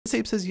This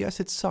ape says, yes,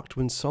 it sucked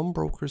when some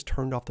brokers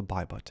turned off the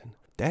buy button.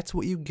 That's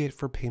what you get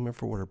for payment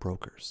for order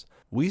brokers.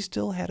 We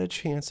still had a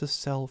chance to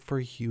sell for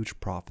a huge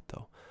profit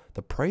though.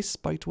 The price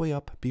spiked way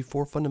up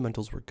before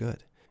fundamentals were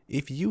good.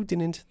 If you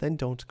didn't, then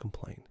don't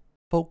complain.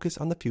 Focus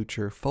on the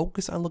future,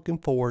 focus on looking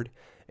forward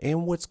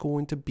and what's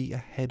going to be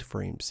ahead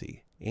for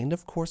AMC. And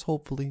of course,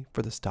 hopefully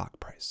for the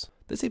stock price.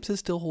 This ape is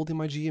still holding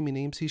my GM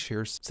and AMC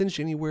shares since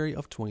January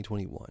of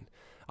 2021.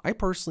 I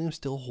personally am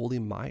still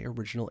holding my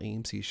original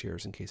AMC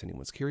shares in case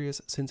anyone's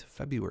curious since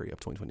February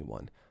of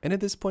 2021. And at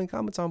this point,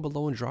 comment down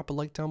below and drop a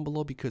like down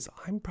below because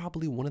I'm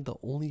probably one of the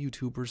only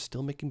YouTubers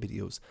still making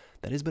videos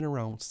that has been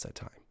around since that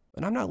time.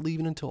 And I'm not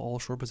leaving until all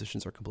short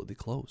positions are completely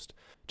closed.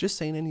 Just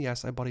saying, and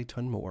yes, I bought a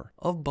ton more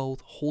of both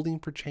holding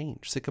for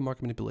change, sick of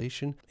market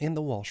manipulation, and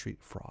the Wall Street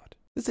fraud.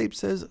 This ape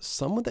says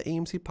some of the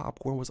AMC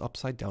popcorn was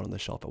upside down on the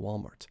shelf at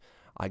Walmart.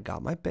 I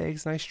got my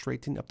bags and I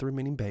straightened up the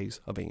remaining bags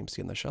of AMC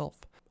on the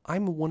shelf.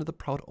 I'm one of the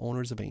proud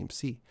owners of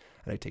AMC,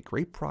 and I take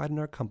great pride in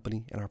our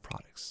company and our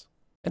products.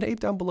 An ape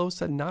down below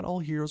said, not all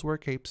heroes wear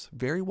capes.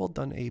 Very well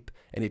done, ape.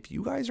 And if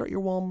you guys are at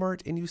your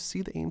Walmart and you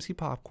see the AMC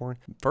popcorn,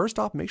 first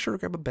off, make sure to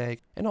grab a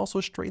bag and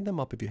also straighten them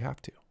up if you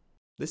have to.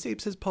 This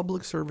ape says,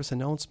 public service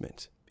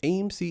announcement.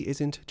 AMC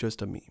isn't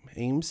just a meme.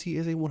 AMC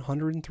is a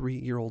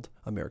 103-year-old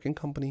American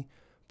company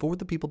for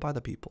the people by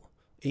the people.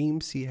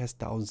 AMC has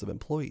thousands of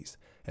employees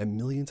and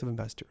millions of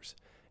investors.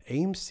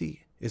 AMC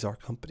is our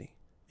company.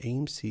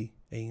 AMC,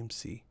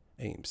 AMC,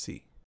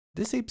 AMC.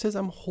 This ape says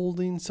I'm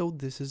holding, so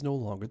this is no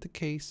longer the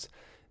case.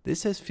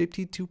 This says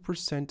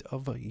 52%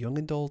 of young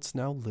adults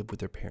now live with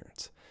their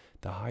parents.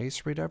 The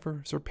highest rate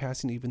ever,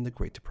 surpassing even the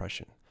Great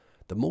Depression.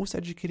 The most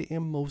educated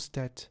and most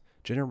debt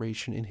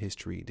generation in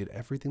history did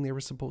everything they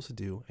were supposed to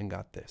do and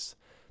got this.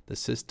 The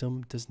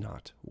system does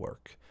not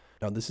work.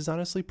 Now this is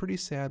honestly pretty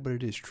sad, but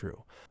it is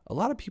true. A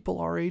lot of people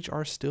our age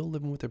are still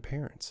living with their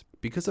parents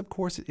because of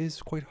course it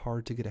is quite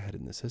hard to get ahead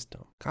in the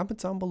system. Comment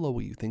down below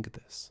what you think of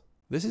this.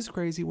 This is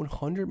crazy,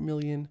 100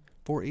 million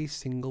for a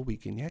single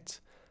weekend, yet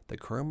the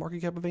current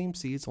market cap of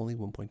AMC is only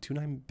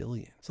 1.29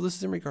 billion. So this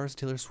is in regards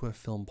to Taylor Swift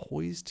film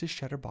poised to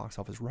shatter box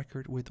office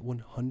record with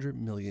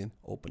 100 million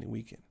opening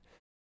weekend.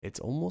 It's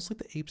almost like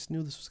the apes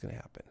knew this was going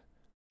to happen.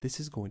 This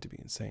is going to be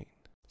insane.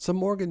 Some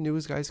more good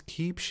news, guys.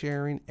 Keep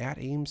sharing at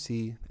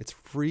AMC. It's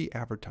free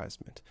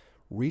advertisement.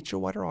 Reach a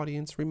wider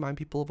audience, remind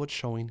people of what's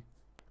showing,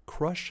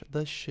 crush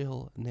the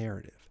shill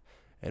narrative,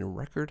 and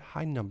record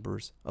high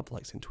numbers of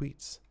likes and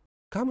tweets.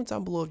 Comment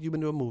down below if you've been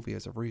to a movie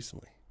as of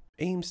recently.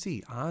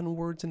 AMC,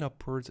 onwards and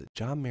upwards,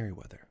 John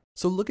Merriweather.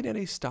 So looking at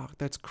a stock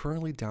that's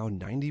currently down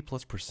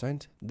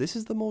 90+%, this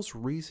is the most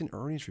recent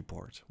earnings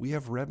report. We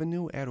have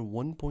revenue at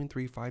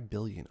 1.35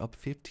 billion, up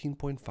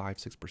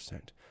 15.56%.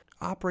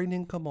 Operating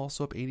income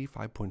also up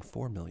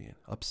 85.4 million,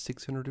 up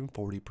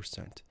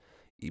 640%.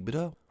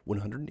 EBITDA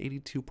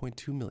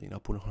 182.2 million,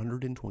 up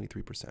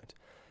 123%.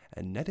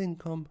 And net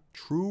income,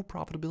 true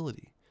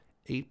profitability,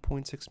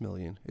 8.6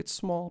 million. It's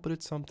small, but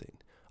it's something,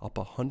 up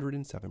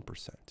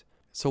 107%.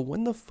 So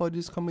when the FUD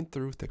is coming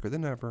through thicker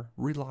than ever,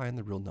 rely on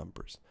the real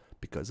numbers,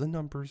 because the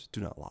numbers do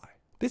not lie.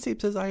 This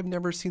ape says, I have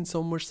never seen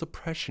so much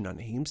suppression on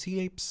AMC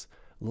apes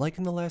like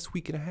in the last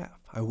week and a half.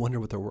 I wonder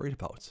what they're worried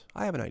about.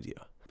 I have an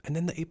idea. And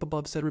then the ape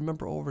above said,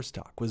 remember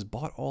Overstock was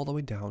bought all the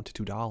way down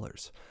to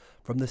 $2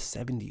 from the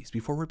 70s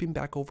before ripping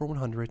back over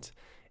 100,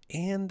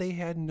 and they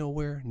had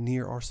nowhere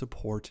near our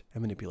support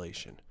and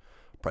manipulation.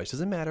 Price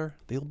doesn't matter.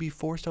 They'll be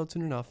forced out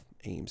soon enough.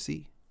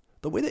 AMC.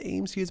 The way that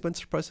AMC has been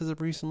suppressed as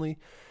of recently,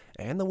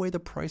 and the way the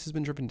price has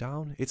been driven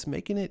down, it's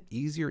making it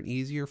easier and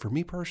easier, for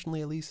me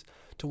personally at least,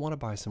 to want to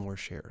buy some more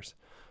shares.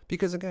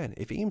 Because again,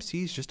 if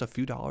AMC is just a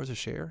few dollars a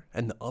share,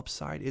 and the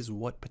upside is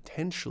what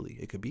potentially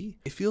it could be,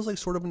 it feels like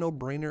sort of a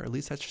no-brainer. At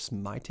least that's just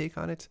my take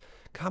on it.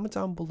 Comment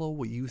down below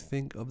what you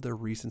think of the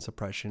recent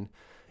suppression,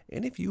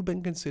 and if you've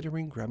been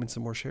considering grabbing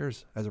some more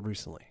shares as of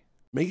recently.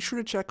 Make sure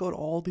to check out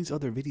all these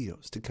other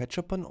videos to catch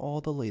up on all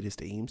the latest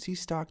AMC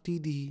stock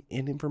DD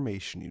and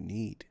information you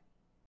need.